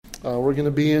We're going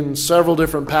to be in several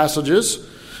different passages.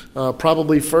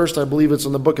 Probably first, I believe it's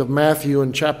in the book of Matthew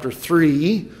in chapter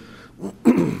 3.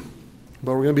 But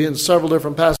we're going to be in several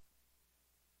different passages.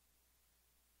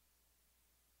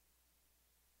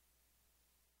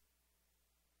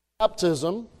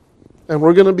 Baptism, and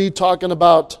we're going to be talking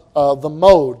about the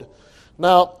mode.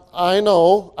 Now, I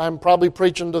know I'm probably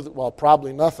preaching to,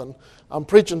 probably nothing. I'm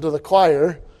preaching to the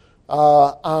choir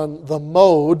on the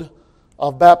mode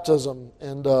of baptism,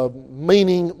 and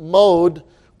meaning mode.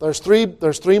 There's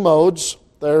three modes.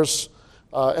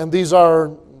 And these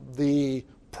are the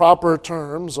proper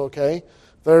terms. Okay,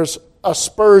 there's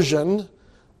aspersion,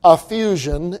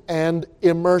 effusion, and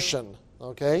immersion.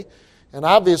 Okay, and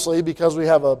obviously because we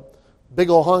have a big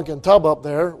old honking tub up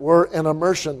there, we're an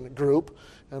immersion group,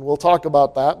 and we'll talk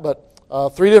about that.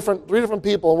 But three different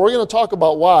people, and we're going to talk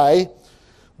about why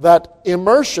that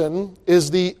immersion is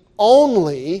the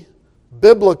only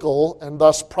biblical and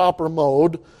thus proper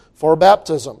mode for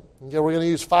baptism. Okay, we're going to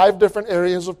use 5 different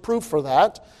areas of proof for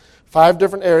that. 5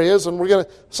 different areas, and we're going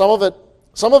to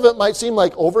some of it might seem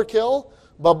like overkill,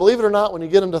 but believe it or not, when you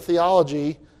get into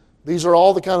theology, these are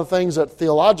all the kind of things that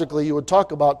theologically you would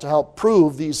talk about to help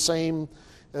prove these same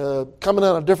coming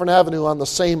on a different avenue on the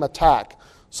same attack.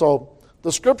 So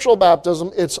the scriptural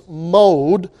baptism, its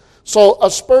mode. So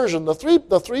aspersion, the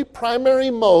three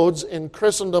primary modes in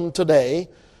Christendom today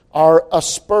are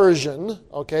aspersion.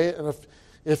 Okay, and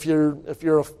if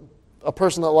you're a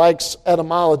person that likes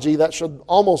etymology, that should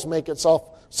almost make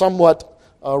itself somewhat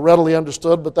readily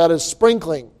understood. But that is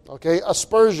sprinkling. Okay,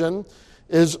 aspersion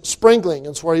is sprinkling.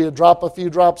 It's where you drop a few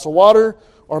drops of water,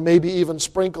 or maybe even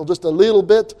sprinkle just a little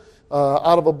bit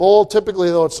out of a bowl. Typically,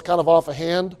 though, it's kind of off a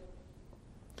hand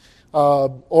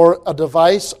or a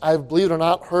device. I, believe it or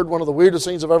not, heard one of the weirdest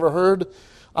things I've ever heard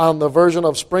on the version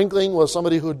of sprinkling was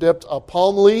somebody who dipped a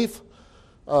palm leaf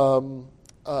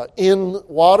in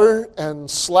water and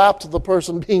slapped the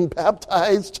person being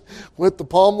baptized with the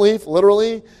palm leaf,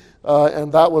 literally,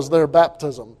 and that was their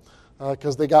baptism.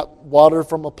 Because they got water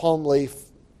from a palm leaf,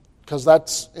 because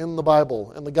that's in the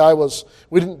Bible. And the guy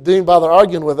we didn't even bother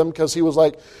arguing with him, because he was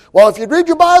like, well, if you'd read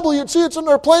your Bible, you'd see it's in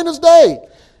there plain as day.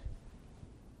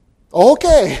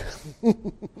 Okay.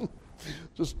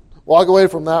 Just walk away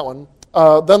from that one.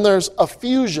 Then there's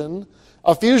effusion.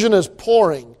 Effusion is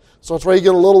pouring. So it's where you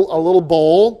get a little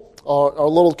bowl or a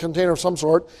little container of some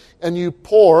sort, and you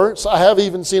pour. So I have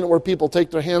even seen it where people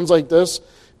take their hands like this,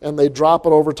 and they drop it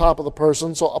over top of the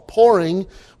person. So a pouring,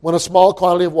 when a small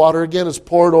quantity of water, again, is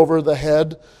poured over the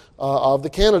head of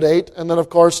the candidate. And then, of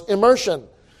course, immersion.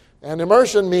 And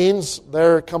immersion means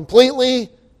they're completely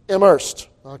immersed.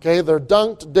 Okay, they're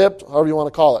dunked, dipped, however you want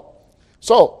to call it.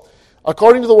 So,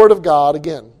 according to the Word of God,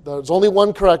 again, there's only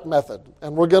one correct method.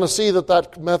 And we're going to see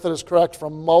that method is correct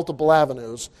from multiple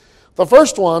avenues. The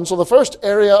first one, so the first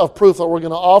area of proof that we're going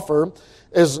to offer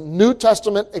is New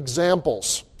Testament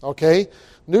examples. Okay?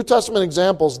 New Testament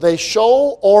examples, they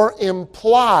show or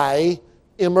imply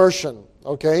immersion,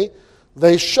 okay?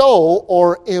 They show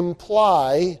or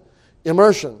imply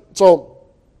immersion. So,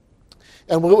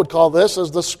 and we would call this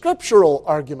as the scriptural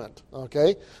argument,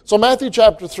 okay? So Matthew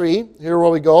chapter 3, here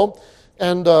where we go,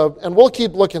 and we'll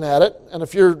keep looking at it. And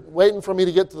if you're waiting for me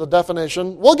to get to the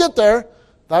definition, we'll get there.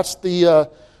 That's the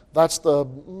what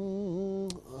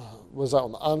is that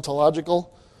one?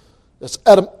 Ontological? It's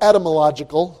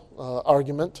etymological.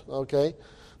 Argument, okay?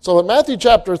 So in Matthew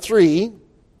chapter 3,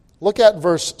 look at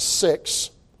verse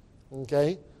 6,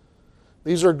 okay?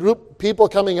 These are people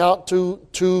coming out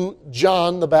to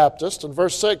John the Baptist, and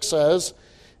verse 6 says,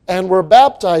 and were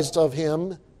baptized of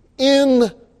him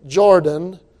in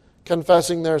Jordan,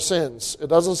 confessing their sins. It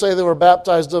doesn't say they were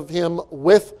baptized of him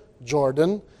with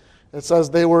Jordan. It says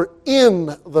they were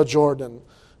in the Jordan,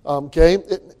 okay?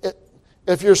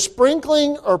 If you're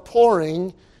sprinkling or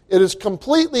pouring, it is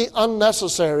completely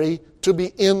unnecessary to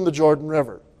be in the Jordan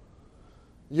River.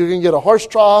 You can get a horse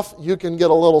trough. You can get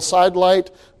a little side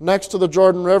light next to the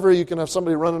Jordan River. You can have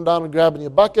somebody running down and grabbing you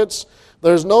buckets.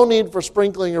 There's no need for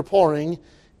sprinkling or pouring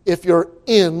if you're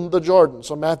in the Jordan.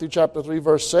 So Matthew chapter 3,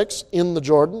 verse 6, in the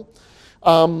Jordan.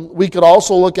 We could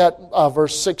also look at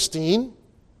verse 16.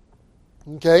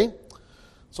 Okay?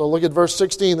 So look at verse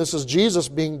 16. This is Jesus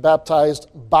being baptized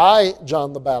by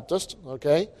John the Baptist.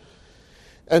 Okay?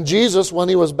 And Jesus, when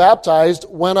he was baptized,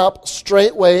 went up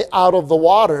straightway out of the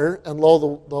water, and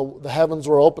lo, the heavens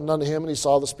were opened unto him, and he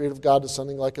saw the Spirit of God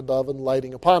descending like a dove and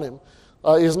lighting upon him.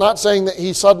 He's not saying that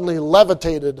he suddenly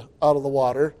levitated out of the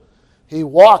water. He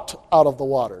walked out of the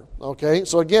water. Okay,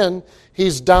 so again,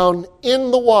 he's down in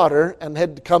the water and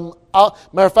had to come out.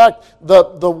 Matter of fact,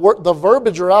 the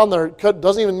verbiage around there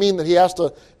doesn't even mean that he has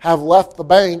to have left the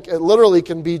bank. It literally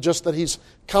can be just that he's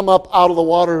come up out of the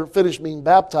water, finished being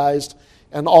baptized,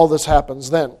 and all this happens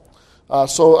then.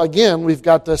 So again, we've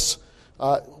got this,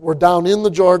 we're down in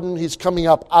the Jordan, he's coming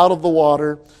up out of the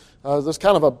water. There's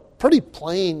kind of a pretty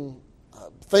plain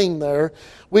thing there.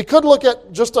 We could look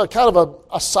at just a kind of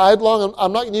a sidelong.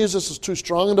 I'm not going to use this as too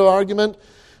strong an argument,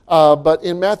 but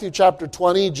in Matthew chapter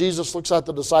 20, Jesus looks at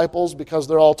the disciples because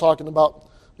they're all talking about,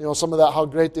 some of that, how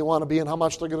great they want to be and how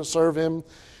much they're going to serve him.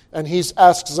 And he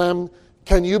asks them,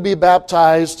 can you be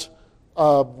baptized,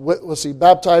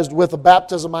 baptized with the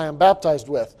baptism I am baptized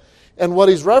with? And what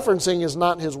he's referencing is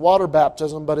not his water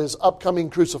baptism, but his upcoming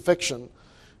crucifixion,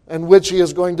 in which he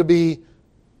is going to be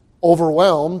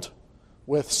overwhelmed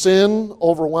with sin,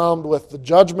 overwhelmed with the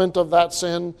judgment of that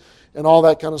sin, and all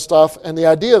that kind of stuff. And the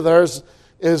idea there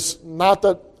is not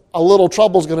that a little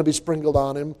trouble is going to be sprinkled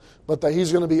on him, but that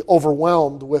he's going to be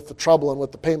overwhelmed with the trouble and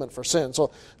with the payment for sin.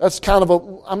 So that's kind of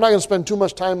I'm not going to spend too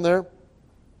much time there.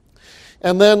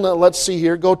 And then let's see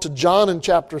here, go to John in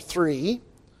chapter 3.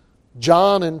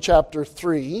 John in chapter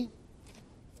 3.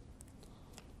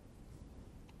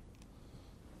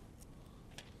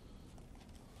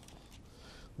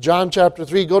 John chapter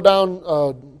 3, go down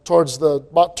towards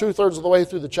about 2/3 of the way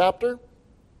through the chapter,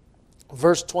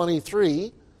 verse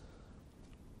 23.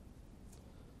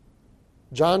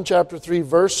 John chapter 3,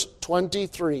 verse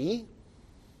 23.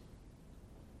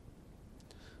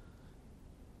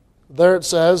 There it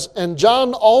says, and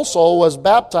John also was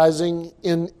baptizing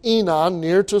in Enon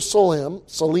near to Salim,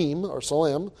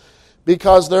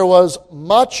 because there was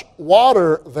much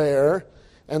water there,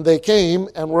 and they came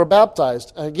and were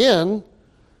baptized. Again,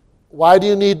 why do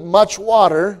you need much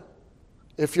water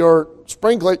if you're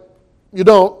sprinkling? You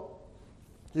don't.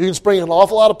 You can sprinkle an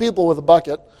awful lot of people with a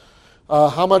bucket.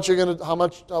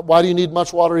 Why do you need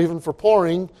much water even for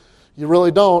pouring? You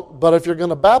really don't. But if you're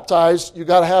going to baptize, you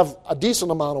got to have a decent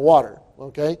amount of water.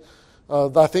 Okay,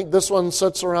 I think this one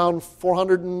sits around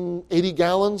 480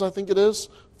 gallons. I think it is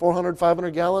 400,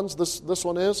 500 gallons. This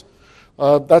one is.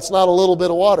 That's not a little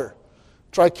bit of water.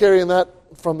 Try carrying that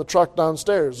from the truck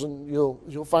downstairs, and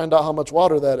you'll find out how much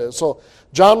water that is. So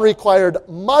John required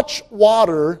much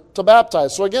water to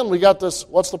baptize. So again, we got this.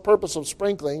 What's the purpose of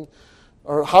sprinkling?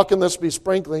 Or how can this be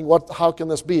sprinkling? How can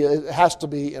this be? It has to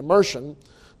be immersion.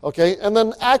 Okay, and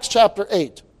then Acts chapter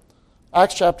 8.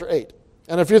 Acts chapter 8.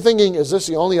 And if you're thinking, is this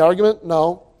the only argument?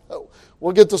 No.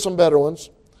 We'll get to some better ones.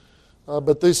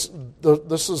 But this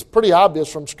is pretty obvious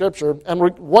from Scripture. And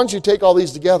once you take all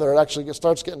these together, it actually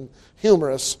starts getting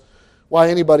humorous why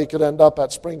anybody could end up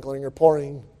at sprinkling or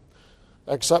pouring,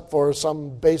 except for some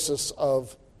basis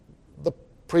of the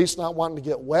priest not wanting to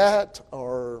get wet,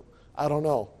 or I don't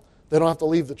know. They don't have to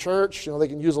leave the church. They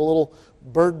can use a little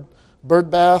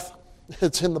bird bath.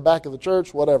 It's in the back of the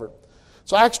church, whatever.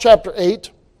 So Acts chapter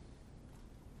 8.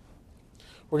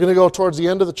 We're going to go towards the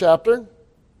end of the chapter.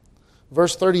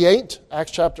 Verse 38.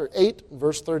 Acts chapter 8,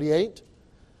 verse 38.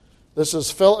 This is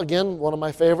Philip, again, one of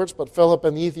my favorites, but Philip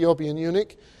and the Ethiopian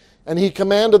eunuch. And he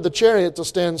commanded the chariot to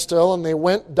stand still, and they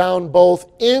went down both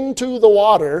into the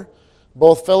water,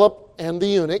 both Philip and the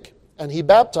eunuch, and he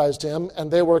baptized him, and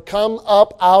they were come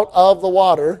up out of the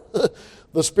water.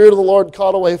 The Spirit of the Lord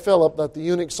caught away Philip, that the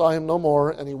eunuch saw him no more,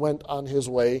 and he went on his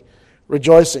way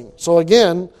rejoicing. So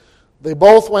again, they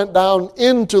both went down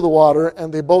into the water,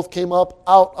 and they both came up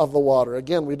out of the water.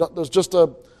 Again, there's just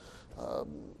a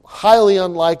highly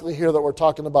unlikely here that we're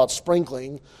talking about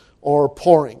sprinkling or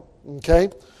pouring. Okay?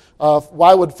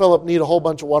 Why would Philip need a whole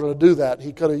bunch of water to do that?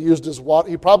 He could have used his water.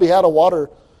 He probably had a water.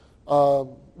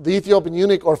 The Ethiopian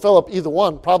eunuch or Philip, either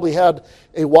one, probably had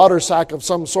a water sack of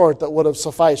some sort that would have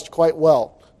sufficed quite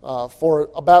well for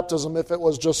a baptism if it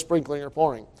was just sprinkling or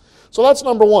pouring. So that's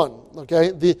number one.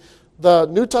 Okay, the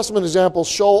New Testament examples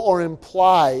show or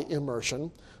imply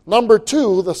immersion. Number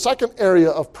two, the second area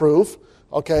of proof,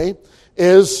 okay,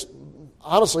 is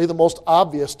honestly the most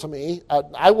obvious to me.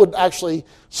 I would actually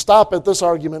stop at this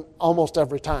argument almost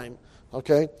every time.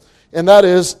 Okay, and that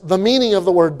is the meaning of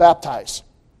the word baptize.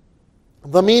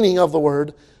 The meaning of the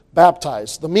word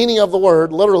baptize. The meaning of the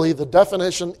word, literally, the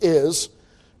definition is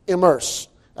immerse.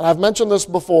 And I've mentioned this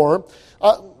before.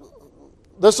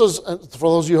 This is, for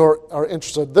those of you who are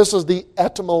interested, this is the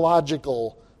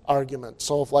etymological argument.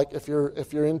 So if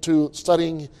you're into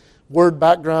studying word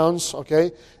backgrounds, okay,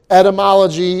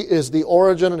 etymology is the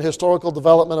origin and historical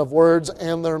development of words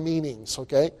and their meanings,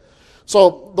 okay?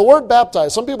 So the word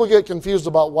baptize, some people get confused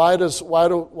about why does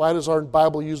our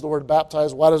Bible use the word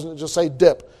baptize? Why doesn't it just say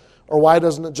dip Or why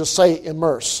doesn't it just say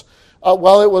immerse?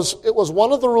 Well, it was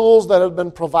one of the rules that had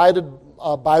been provided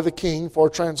by the king for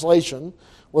translation,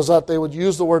 was that they would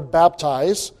use the word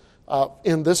baptize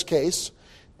in this case.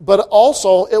 But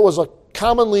also, it was a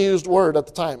commonly used word at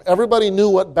the time. Everybody knew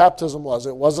what baptism was.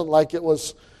 It wasn't like it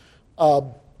was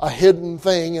a hidden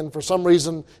thing, and for some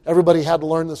reason, everybody had to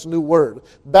learn this new word.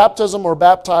 Baptism or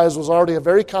baptize was already a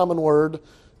very common word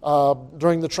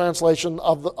during the translation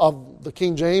of the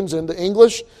King James into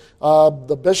English.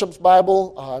 The Bishop's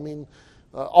Bible,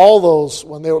 all those,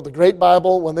 when they were the Great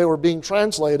Bible, when they were being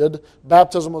translated,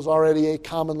 baptism was already a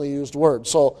commonly used word.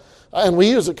 So, and we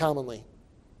use it commonly,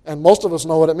 and most of us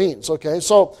know what it means. Okay,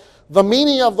 so the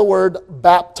meaning of the word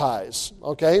baptize.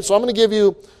 Okay, so I'm going to give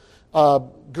you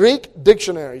Greek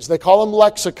dictionaries. They call them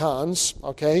lexicons.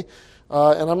 Okay,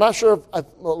 and I'm not sure if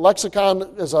lexicon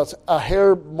is a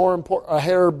hair more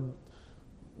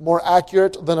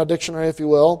accurate than a dictionary, if you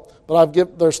will. But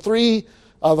there's three.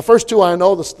 The first two I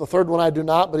know. The third one I do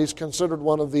not. But he's considered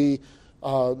one of the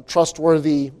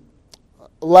trustworthy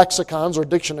lexicons or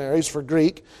dictionaries for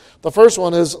Greek. The first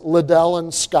one is Liddell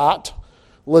and Scott.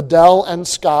 Liddell and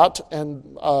Scott, and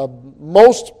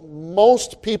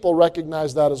most people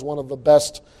recognize that as one of the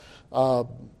best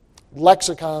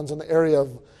lexicons in the area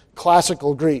of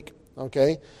classical Greek.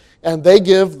 Okay, and they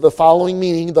give the following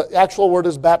meaning. The actual word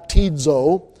is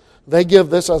baptizo. They give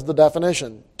this as the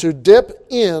definition: to dip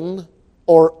in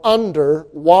or under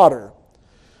water,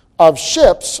 of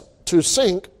ships to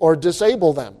sink or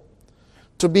disable them,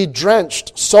 to be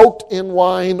drenched, soaked in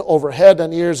wine, over head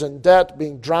and ears in debt,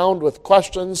 being drowned with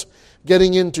questions,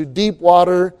 getting into deep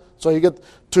water. So you get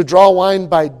to draw wine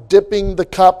by dipping the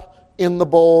cup in the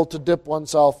bowl, to dip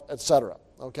oneself, etc.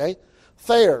 Okay?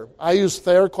 Thayer. I use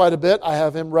Thayer quite a bit. I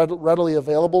have him readily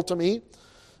available to me.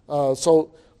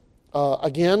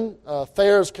 Again,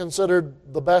 Thayer is considered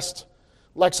the best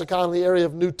lexicon in the area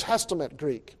of New Testament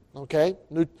Greek. Okay?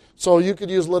 So you could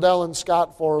use Liddell and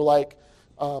Scott for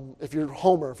if you're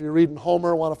reading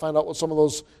Homer, want to find out what some of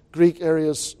those Greek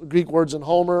words in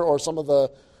Homer, or some of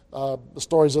the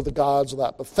stories of the gods of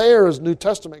that. But Thayer is New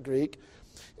Testament Greek,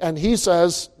 and he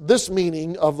says this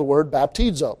meaning of the word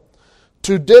baptizo: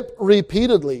 to dip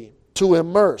repeatedly, to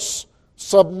immerse,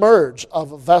 submerge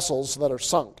of vessels that are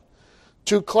sunk,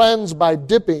 to cleanse by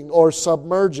dipping or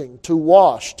submerging, to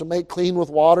wash, to make clean with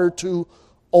water, to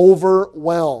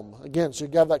overwhelm. Again, so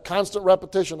you have that constant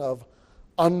repetition of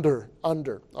under.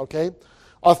 Okay,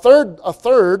 a third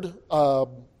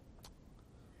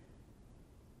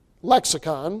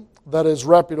lexicon that is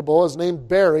reputable is named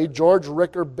Barry, George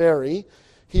Ricker Barry.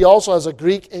 He also has a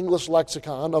Greek-English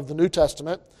lexicon of the New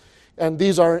Testament, and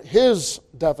these are his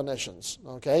definitions.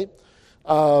 Okay,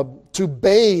 to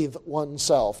bathe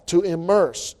oneself, to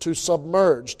immerse, to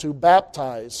submerge, to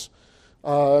baptize,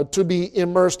 to be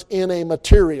immersed in a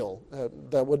material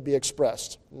that would be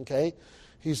expressed. Okay.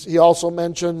 He also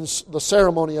mentions the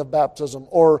ceremony of baptism,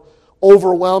 or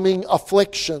overwhelming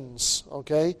afflictions,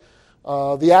 okay?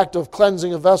 The act of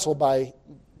cleansing a vessel by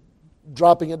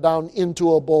dropping it down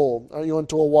into a bowl, or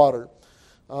into a water.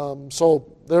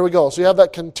 So there we go. So you have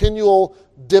that continual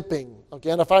dipping. Okay,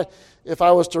 and if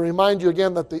I was to remind you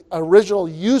again that the original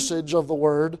usage of the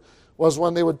word was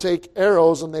when they would take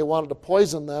arrows and they wanted to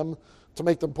poison them, to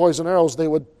make them poison arrows, they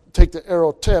would take the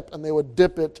arrow tip and they would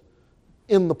dip it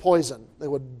in the poison. They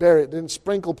would bury it. They didn't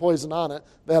sprinkle poison on it.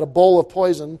 They had a bowl of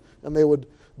poison, and they would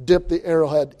dip the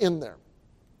arrowhead in there.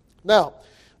 Now,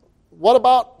 what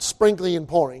about sprinkling and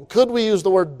pouring? Could we use the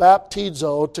word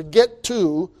baptizo to get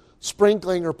to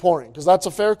sprinkling or pouring? Because that's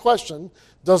a fair question.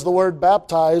 Does the word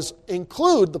baptize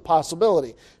include the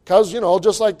possibility? Because,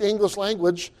 just like the English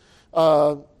language,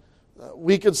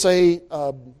 we could say,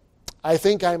 I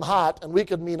think I'm hot, and we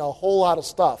could mean a whole lot of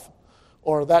stuff.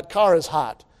 Or that car is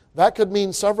hot. That could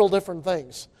mean several different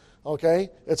things, okay?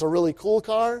 It's a really cool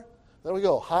car. There we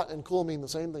go. Hot and cool mean the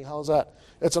same thing. How's that?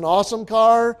 It's an awesome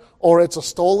car, or it's a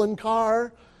stolen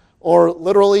car, or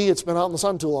literally it's been out in the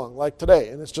sun too long, like today,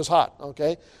 and it's just hot,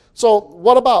 okay? So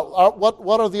what about,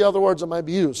 what are the other words that might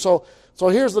be used? So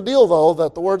here's the deal, though,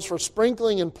 that the words for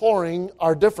sprinkling and pouring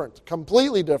are different,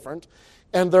 completely different,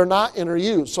 and they're not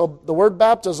interused. So the word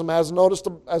baptism, as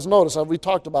we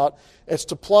talked about, it's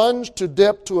to plunge, to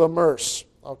dip, to immerse.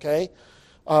 Okay?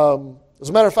 As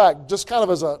a matter of fact, just kind of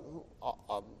as a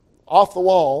off the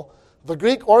wall, the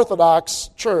Greek Orthodox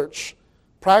Church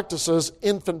practices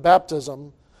infant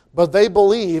baptism, but they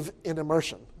believe in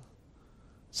immersion.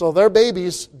 So their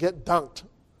babies get dunked.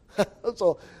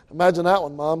 So imagine that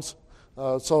one, moms.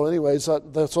 So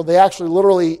they actually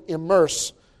literally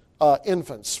immerse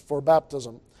infants for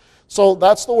baptism. So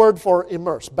that's the word for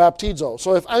immerse, baptizo.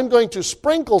 So if I'm going to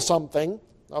sprinkle something,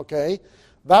 Okay?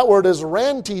 That word is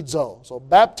rantizo. So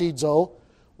baptizo,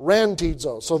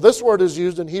 rantizo. So this word is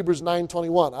used in Hebrews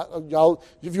 9:21.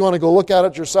 If you want to go look at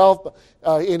it yourself,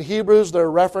 in Hebrews they're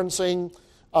referencing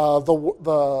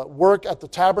the work at the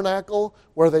tabernacle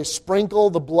where they sprinkle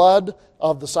the blood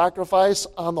of the sacrifice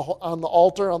on the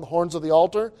altar, on the horns of the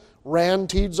altar.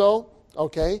 Rantizo.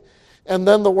 Okay? And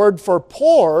then the word for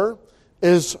pour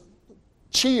is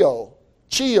chio.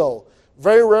 Chio.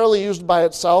 Very rarely used by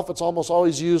itself. It's almost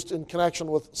always used in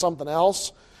connection with something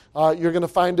else. You're going to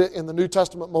find it in the New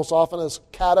Testament most often as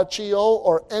katachio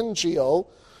or enchio,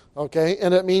 okay,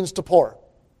 and it means to pour.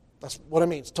 That's what it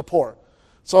means, to pour.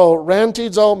 So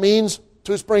rantizo means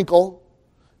to sprinkle,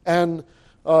 and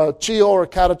chio or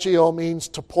katachio means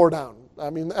to pour down. I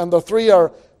mean, and the three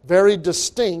are very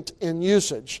distinct in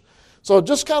usage. So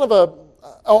just kind of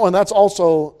and that's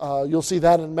also, you'll see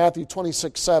that in Matthew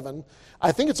 26:7.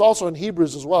 I think it's also in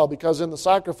Hebrews as well, because in the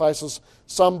sacrifices,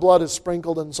 some blood is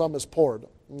sprinkled and some is poured.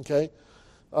 Okay?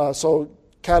 So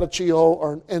katachio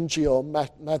or enchio,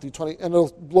 Matthew 20, and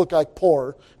it'll look like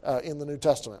pour in the New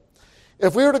Testament.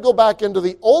 If we were to go back into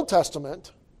the Old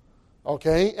Testament,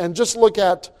 okay, and just look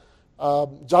at,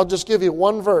 I'll just give you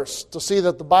one verse to see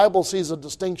that the Bible sees a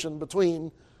distinction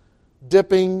between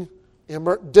dipping,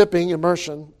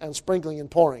 immersion, and sprinkling and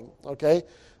pouring. Okay?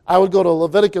 I would go to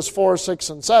Leviticus 4, 6,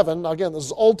 and 7. Again, this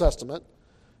is Old Testament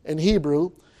in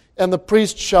Hebrew. And the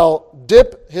priest shall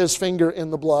dip his finger in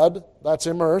the blood, that's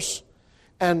immerse,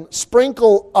 and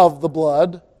sprinkle of the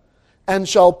blood, and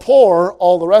shall pour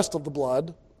all the rest of the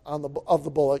blood of the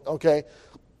bullock. Okay,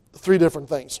 three different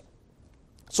things.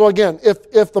 So again,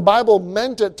 if the Bible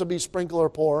meant it to be sprinkle or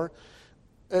pour,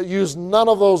 it used none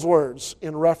of those words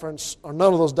in reference, or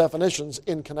none of those definitions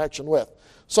in connection with.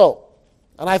 So,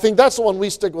 and I think that's the one we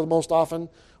stick with most often.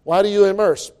 Why do you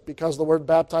immerse? Because the word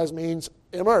baptize means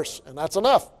immerse, and that's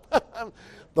enough.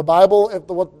 The Bible,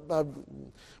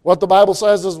 what the Bible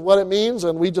says is what it means,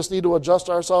 and we just need to adjust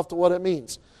ourselves to what it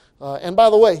means. And by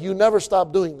the way, you never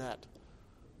stop doing that.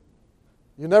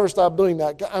 You never stop doing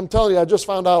that. I'm telling you, I just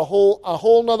found out a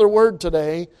whole nother word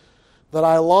today that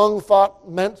I long thought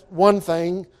meant one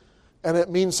thing, and it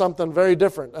means something very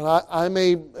different. And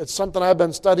it's something I've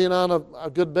been studying on a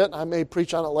good bit. I may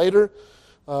preach on it later.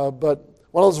 But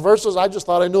one of those verses, I just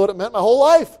thought I knew what it meant my whole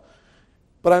life.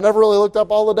 But I never really looked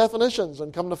up all the definitions,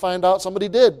 and come to find out somebody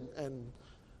did. And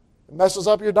it messes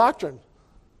up your doctrine.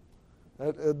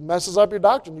 It messes up your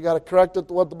doctrine. You've got to correct it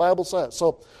to what the Bible says.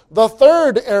 So the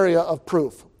third area of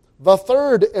proof,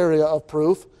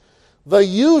 the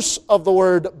use of the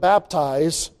word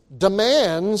baptize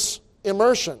demands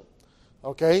immersion.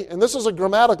 Okay? And this is a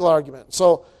grammatical argument.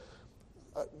 So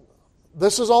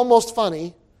this is almost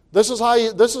funny. This is how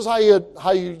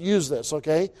you use this,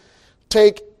 okay?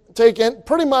 Take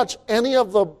pretty much any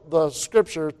of the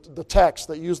scripture, the text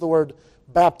that use the word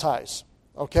baptize,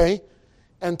 okay?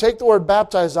 And take the word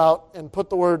baptize out and put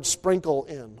the word sprinkle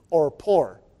in or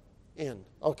pour in,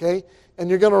 okay? And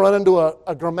you're going to run into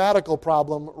a grammatical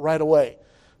problem right away.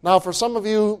 Now, for some of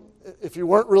you, if you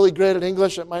weren't really great at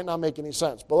English, it might not make any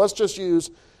sense. But let's just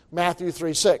use Matthew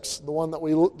 3:6, the one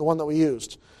that we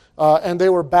used. And they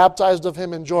were baptized of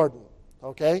him in Jordan,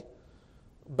 okay?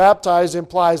 Baptized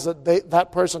implies that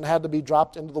that person had to be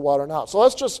dropped into the water now. So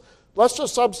let's just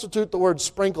substitute the word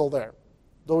sprinkle there.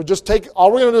 So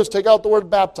all we're going to do is take out the word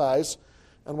baptize,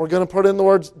 and we're going to put in the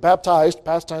words baptized,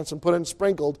 past tense, and put in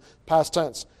sprinkled, past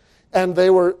tense. And they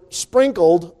were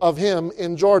sprinkled of him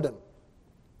in Jordan.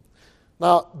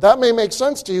 Now, that may make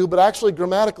sense to you, but actually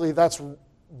grammatically that's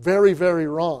very, very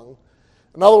wrong.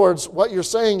 In other words, what you're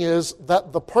saying is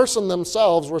that the person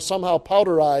themselves were somehow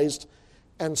powderized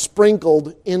and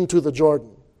sprinkled into the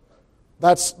Jordan.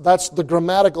 That's the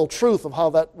grammatical truth of how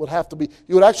that would have to be.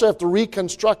 You would actually have to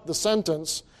reconstruct the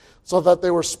sentence so that they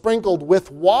were sprinkled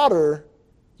with water.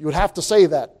 You would have to say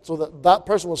that, so that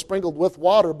person was sprinkled with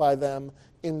water by them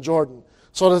in Jordan.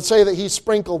 So to say that he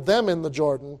sprinkled them in the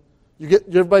Jordan,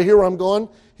 everybody hear where I'm going?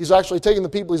 He's actually taking the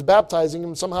people he's baptizing,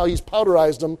 and somehow he's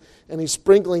powderized them, and he's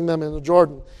sprinkling them in the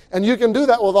Jordan. And you can do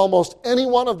that with almost any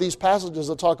one of these passages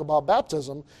that talk about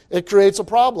baptism. It creates a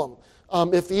problem.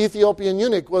 If the Ethiopian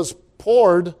eunuch was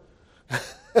poured,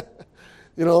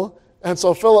 and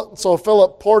so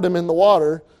Philip poured him in the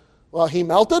water, well, he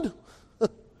melted?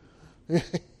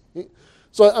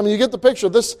 So, you get the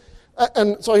picture.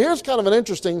 And so here's kind of an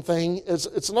interesting thing.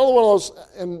 It's another one of those,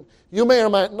 and you may or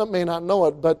may not know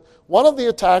it, but one of the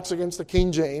attacks against the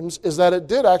King James is that it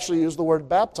did actually use the word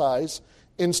baptize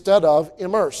instead of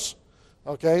immerse.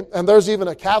 Okay? And there's even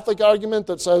a Catholic argument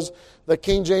that says that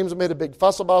King James made a big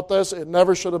fuss about this. It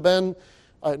never should have been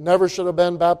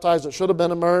baptized. It should have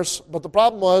been immersed. But the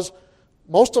problem was,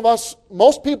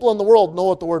 most people in the world know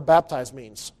what the word baptize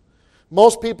means.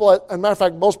 Most people, as a matter of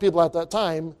fact, most people at that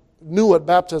time knew what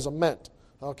baptism meant.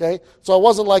 Okay? So it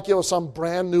wasn't like it was some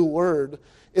brand new word.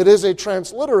 It is a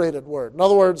transliterated word. In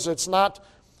other words,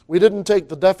 we didn't take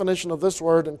the definition of this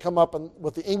word and come up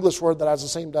with the English word that has the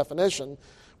same definition.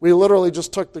 We literally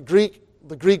just took the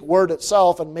Greek word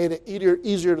itself and made it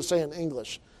easier to say in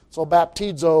English. So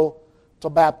baptizo to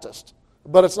Baptist.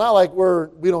 But it's not like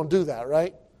we don't do that,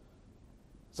 right?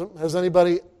 So, has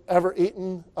anybody ever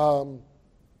eaten an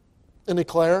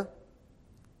eclair?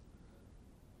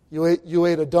 You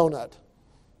ate a donut.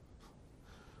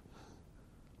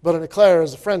 But an eclair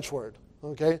is a French word.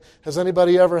 Okay? Has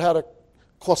anybody ever had a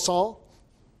croissant?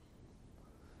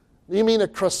 You mean a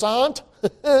croissant?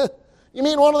 You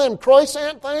mean one of them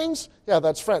croissant things? Yeah,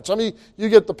 that's French. I mean, you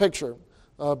get the picture.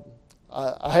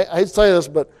 I hate to tell you this,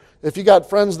 but if you got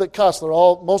friends that cuss,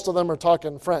 most of them are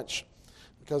talking French,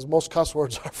 because most cuss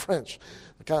words are French.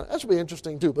 That should be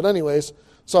interesting too. But anyways,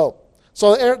 so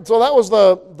that was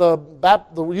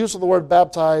the use of the word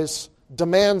baptize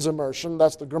demands immersion.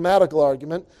 That's the grammatical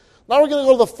argument. Now we're going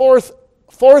to go to the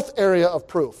fourth area of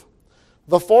proof.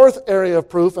 The fourth area of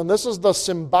proof, and this is the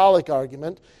symbolic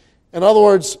argument. In other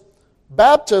words,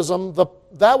 baptism,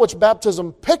 that which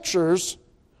baptism pictures,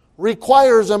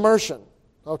 requires immersion.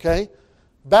 Okay?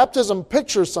 Baptism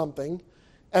pictures something,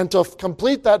 and to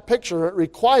complete that picture, it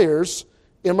requires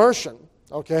immersion.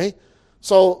 Okay?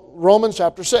 So, Romans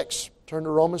chapter 6. Turn to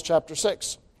Romans chapter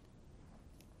 6.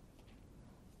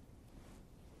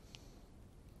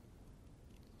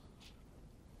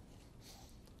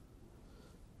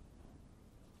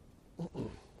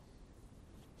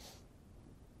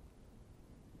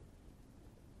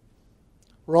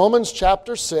 Romans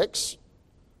chapter 6.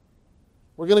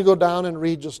 We're going to go down and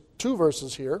read just 2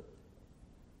 verses here.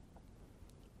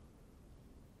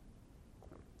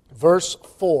 Verse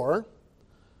 4.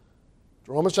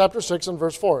 Romans chapter 6 and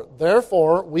verse 4.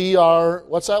 Therefore, we are,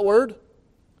 what's that word?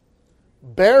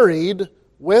 Buried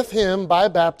with him by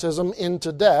baptism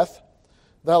into death,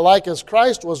 that like as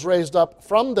Christ was raised up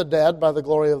from the dead by the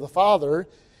glory of the Father,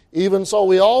 even so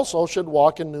we also should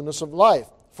walk in newness of life.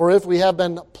 For if we have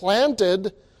been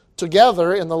planted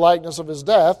together in the likeness of his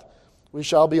death, we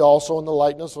shall be also in the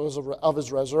likeness of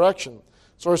his resurrection.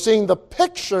 So we're seeing the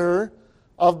picture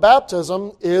of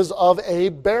baptism is of a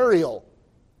burial.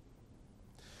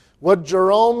 Would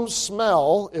Jerome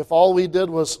smell if all we did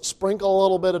was sprinkle a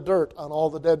little bit of dirt on all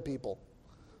the dead people?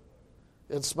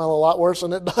 It'd smell a lot worse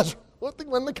than it does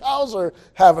when the cows are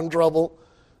having trouble.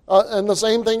 And the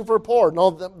same thing for poor.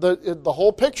 No, the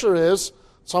whole picture is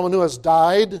someone who has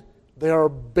died, they are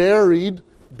buried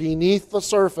beneath the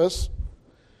surface,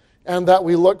 and that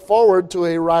we look forward to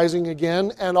a rising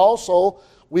again, and also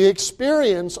we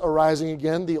experience a rising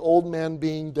again, the old man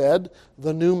being dead,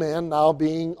 the new man now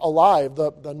being alive,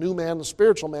 the new man, the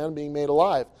spiritual man being made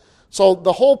alive. So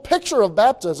the whole picture of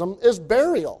baptism is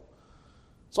burial.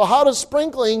 So how does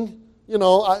sprinkling, it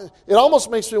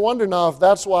almost makes me wonder now if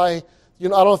that's why, I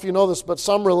don't know if you know this, but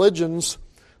some religions,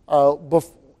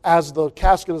 as the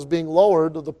casket is being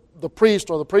lowered, the priest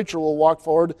or the preacher will walk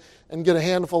forward and get a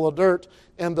handful of dirt,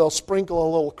 and they'll sprinkle a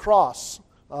little cross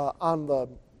on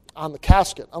the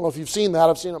casket. I don't know if you've seen that.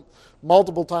 I've seen it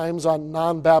multiple times on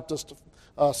non-Baptist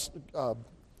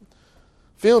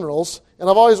funerals, and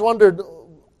I've always wondered,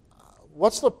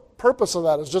 what's the purpose of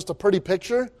that? It's just a pretty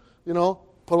picture, put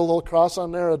a little cross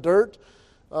on there of dirt.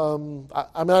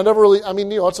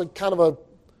 It's a kind of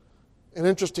an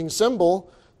interesting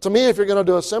symbol. To me, if you're going to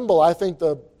do a symbol, I think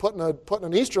putting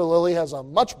an Easter lily has a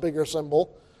much bigger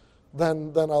symbol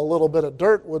than a little bit of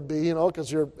dirt would be,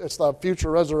 because it's the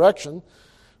future resurrection.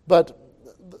 But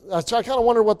I kind of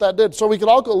wonder what that did. So we could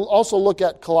also look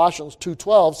at Colossians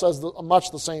 2:12, says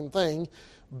much the same thing.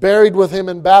 Buried with him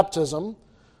in baptism,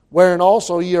 wherein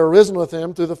also ye are risen with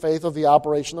him through the faith of the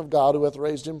operation of God who hath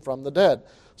raised him from the dead.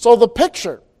 So the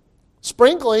picture,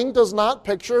 sprinkling does not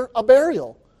picture a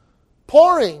burial.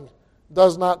 Pouring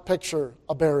does not picture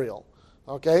a burial.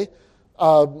 Okay?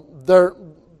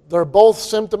 They're both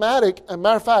symptomatic. And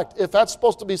matter of fact, if that's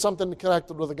supposed to be something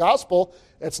connected with the gospel,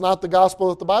 it's not the gospel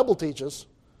that the Bible teaches.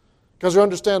 Because you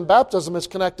understand, baptism is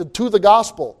connected to the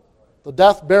gospel. The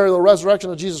death, burial, resurrection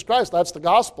of Jesus Christ, that's the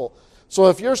gospel. So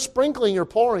if you're sprinkling or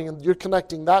pouring and you're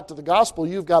connecting that to the gospel,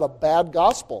 you've got a bad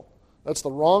gospel. That's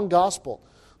the wrong gospel.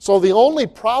 So the only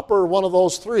proper one of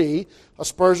those three,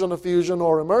 aspersion, effusion,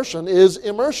 or immersion, is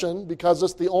immersion, because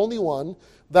it's the only one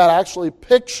that actually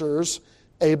pictures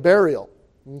a burial.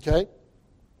 Okay?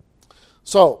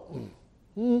 So,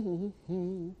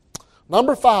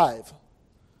 number 5,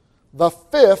 the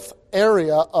fifth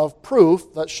area of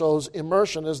proof that shows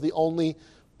immersion is the only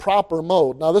proper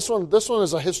mode. Now this one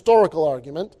is a historical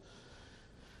argument,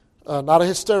 not a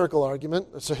hysterical argument.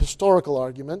 It's a historical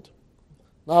argument.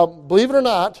 Now, believe it or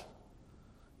not,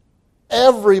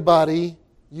 everybody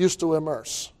used to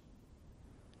immerse.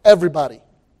 Everybody.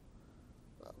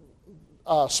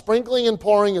 Sprinkling and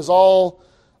pouring is all,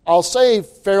 I'll say,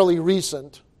 fairly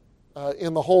recent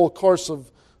in the whole course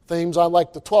of things, on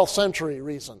like the 12th century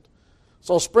recent.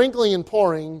 So sprinkling and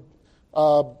pouring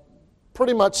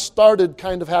pretty much started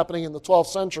kind of happening in the 12th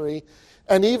century,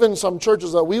 and even some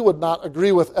churches that we would not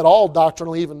agree with at all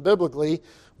doctrinally, even biblically,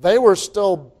 they were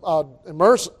still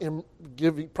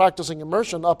practicing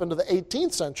immersion up into the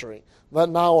 18th century that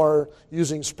now are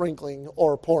using sprinkling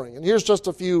or pouring. And here's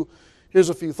a few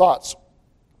thoughts.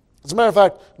 As a matter of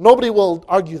fact, nobody will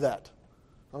argue that.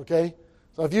 Okay?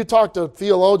 So if you talk to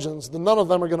theologians, then none of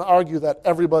them are going to argue that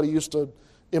everybody used to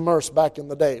immerse back in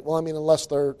the day. Well, I mean, unless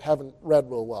they haven't read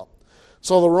real well.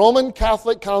 So the Roman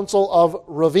Catholic Council of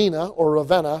Ravenna,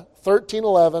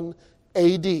 1311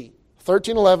 AD.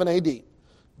 1311 AD.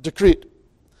 Decreed.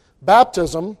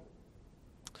 Baptism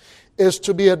is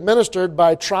to be administered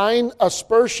by trine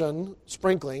aspersion,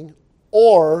 sprinkling,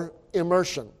 or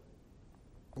immersion.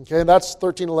 Okay, that's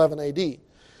 1311 AD.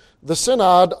 The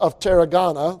Synod of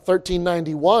Tarragona,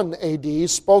 1391 AD,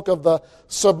 spoke of the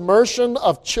submersion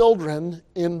of children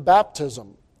in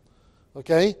baptism.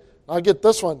 Okay, now get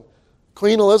this one.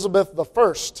 Queen Elizabeth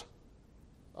I.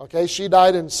 Okay, she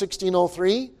died in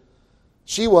 1603.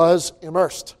 She was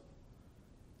immersed.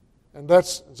 And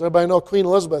does everybody know Queen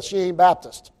Elizabeth? She ain't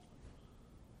Baptist.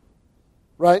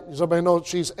 Right? Does everybody know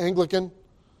she's Anglican?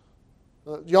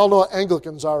 You all know what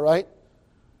Anglicans are, right?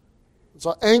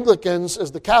 So Anglicans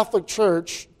is the Catholic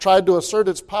Church tried to assert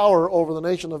its power over the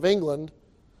nation of England,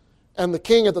 and the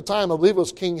king at the time, I believe it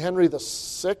was King Henry the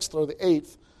VI or the VIII,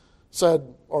 said,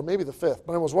 or maybe the fifth,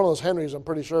 but it was one of those Henrys, I'm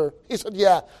pretty sure. He said,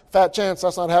 yeah, fat chance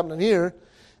that's not happening here.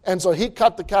 And so he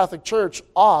cut the Catholic Church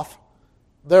off,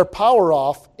 their power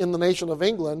off in the nation of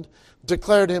England,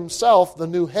 declared himself the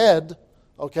new head,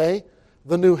 okay,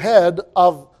 the new head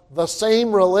of the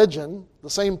same religion, the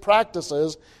same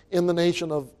practices in the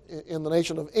nation of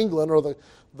England, or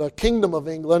the Kingdom of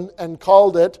England, and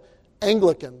called it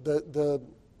Anglican, the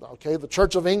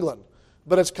Church of England.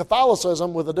 But it's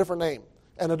Catholicism with a different name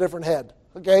and a different head.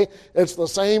 Okay? It's the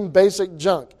same basic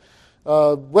junk,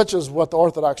 which is what the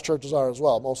Orthodox churches are as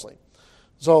well, mostly.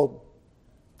 So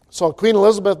Queen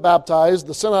Elizabeth baptized.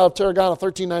 The Synod of Tarragona,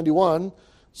 1391,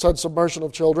 said submersion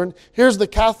of children. Here's the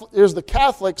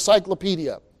Catholic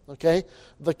Cyclopedia. Okay?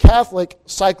 The Catholic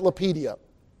Cyclopedia.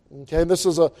 Okay? This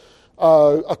is a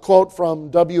quote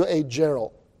from W.A.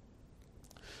 Jarrell.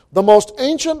 The most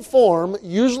ancient form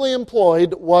usually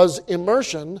employed was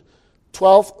immersion,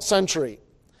 12th century.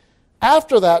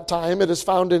 After that time, it is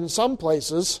found in some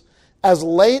places as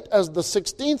late as the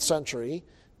 16th century.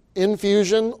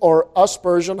 Infusion or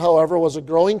aspersion, however, was a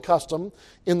growing custom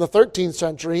in the 13th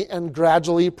century and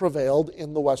gradually prevailed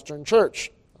in the Western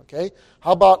Church. Okay?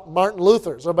 How about Martin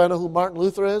Luther? Does everybody know who Martin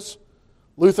Luther is?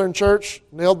 Lutheran Church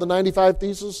nailed the 95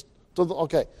 Theses?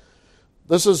 Okay.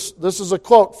 This is a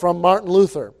quote from Martin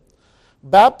Luther.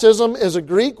 Baptism is a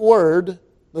Greek word,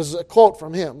 this is a quote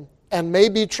from him, and may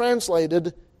be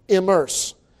translated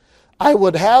immerse. I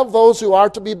would have those who are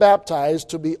to be baptized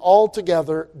to be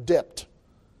altogether dipped.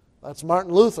 That's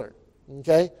Martin Luther.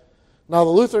 Okay? Now the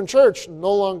Lutheran Church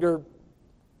no longer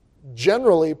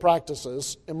generally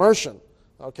practices immersion.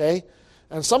 Okay?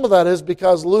 And some of that is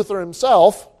because Luther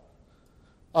himself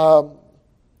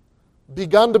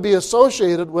begun to be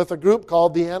associated with a group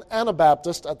called the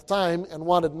Anabaptists at the time and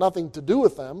wanted nothing to do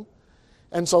with them.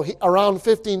 And so around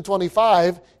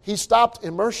 1525, he stopped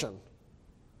immersion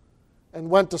and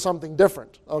went to something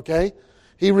different. Okay?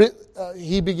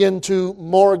 He began to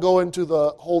more go into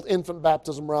the whole infant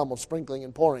baptism realm of sprinkling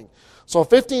and pouring. So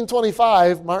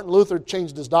 1525, Martin Luther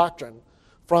changed his doctrine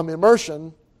from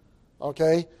immersion,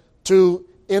 okay, to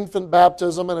infant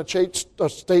baptism and a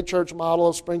state church model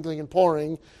of sprinkling and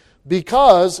pouring,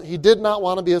 because he did not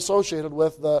want to be associated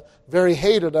with the very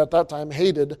hated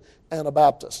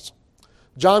Anabaptists.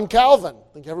 John Calvin.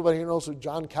 I think everybody here knows who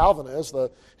John Calvin is.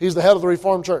 He's the head of the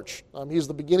Reformed Church. He's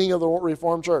the beginning of the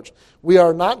Reformed Church. We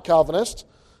are not Calvinists.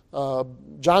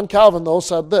 John Calvin, though,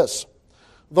 said this: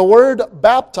 the word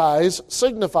baptize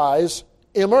signifies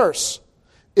immerse.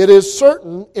 It is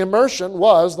certain immersion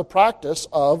was the practice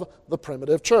of the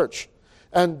primitive church.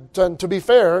 And to be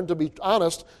fair and to be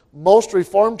honest, most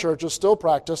Reformed churches still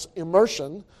practice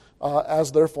immersion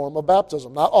as their form of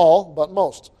baptism. Not all, but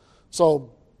most.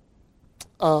 So,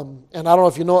 and I don't know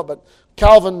if you know it, but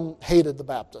Calvin hated the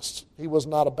Baptists. He was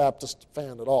not a Baptist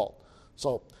fan at all.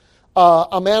 So,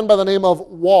 a man by the name of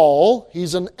Wall,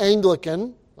 he's an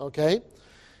Anglican, okay?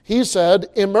 He said,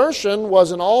 immersion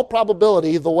was in all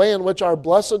probability the way in which our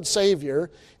blessed Savior,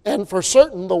 and for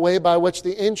certain the way by which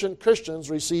the ancient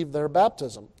Christians received their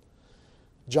baptism.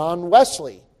 John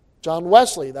Wesley,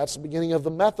 that's the beginning of the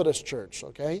Methodist Church,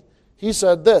 okay? He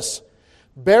said this,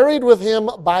 buried with him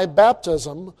by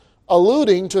baptism,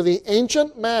 alluding to the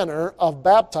ancient manner of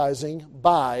baptizing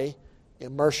by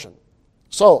immersion.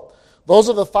 So, those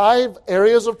are the 5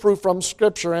 areas of proof from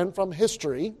Scripture and from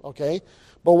history, okay?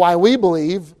 But why we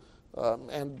believe, I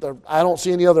don't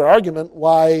see any other argument,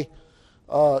 why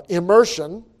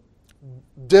immersion,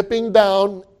 dipping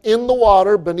down in the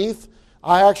water beneath,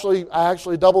 I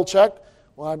actually double check.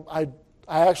 Well, I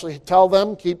actually tell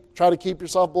them, try to keep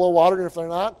yourself below water, and if they're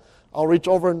not, I'll reach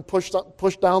over and push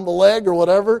down the leg or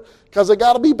whatever, because they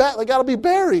got to be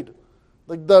buried.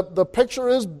 The picture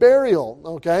is burial,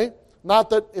 okay?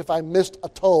 Not that if I missed a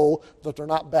toe that they're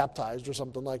not baptized or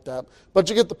something like that, but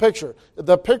you get the picture.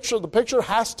 The picture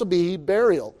has to be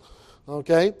burial,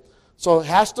 okay? So it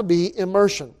has to be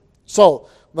immersion. So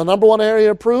the number one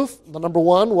area of proof, the number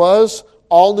one was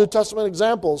all New Testament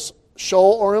examples show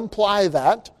or imply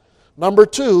that. Number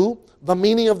 2, the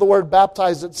meaning of the word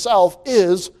baptize itself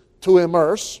is to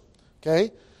immerse.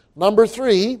 Okay. Number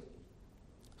 3,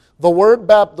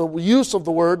 the use of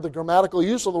the word, the grammatical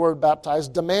use of the word baptize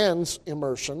demands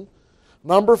immersion.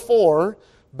 Number 4,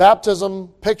 baptism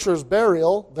pictures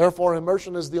burial, therefore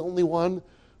immersion is the only one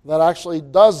that actually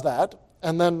does that.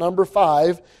 And then number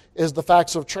 5 is the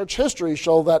facts of church history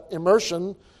show that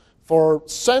immersion for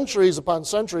centuries upon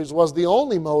centuries was the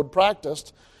only mode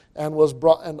practiced and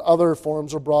other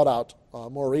forms were brought out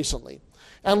more recently.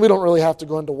 And we don't really have to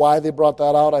go into why they brought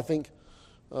that out. I think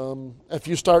if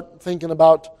you start thinking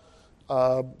about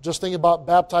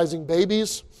baptizing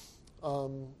babies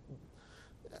and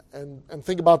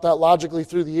think about that logically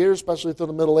through the years, especially through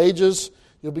the Middle Ages,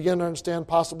 you'll begin to understand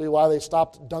possibly why they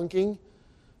stopped dunking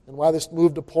and why they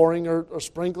moved to pouring or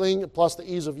sprinkling, plus the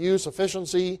ease of use,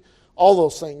 efficiency. All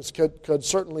those things could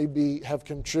certainly have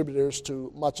contributors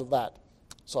to much of that.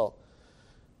 So,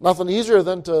 nothing easier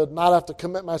than to not have to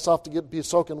commit myself to be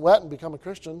soaking wet and become a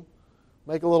Christian.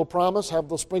 Make a little promise,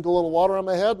 sprinkle a little water on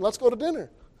my head, and let's go to dinner.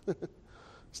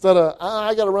 Instead of,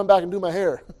 I got to run back and do my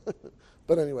hair.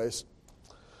 But anyways,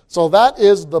 so that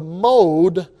is the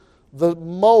mode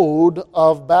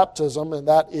of baptism, and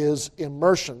that is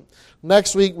immersion.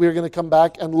 Next week, we're going to come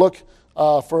back and look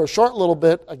for a short little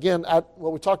bit, again, at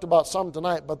what we talked about some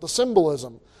tonight, but the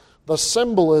symbolism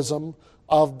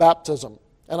of baptism.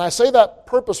 And I say that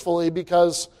purposefully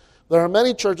because there are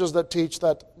many churches that teach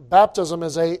that baptism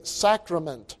is a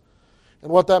sacrament.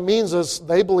 And what that means is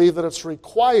they believe that it's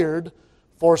required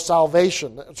for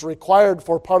salvation. It's required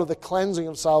for part of the cleansing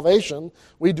of salvation.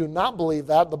 We do not believe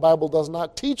that. The Bible does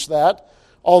not teach that,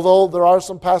 although there are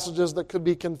some passages that could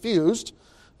be confused.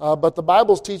 But the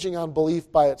Bible's teaching on belief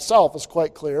by itself is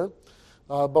quite clear.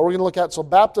 But we're going to look at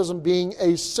baptism being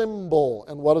a symbol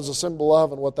and what is a symbol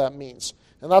of and what that means.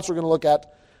 And that's what we're going to look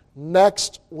at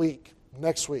next week.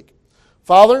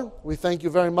 Father, we thank you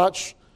very much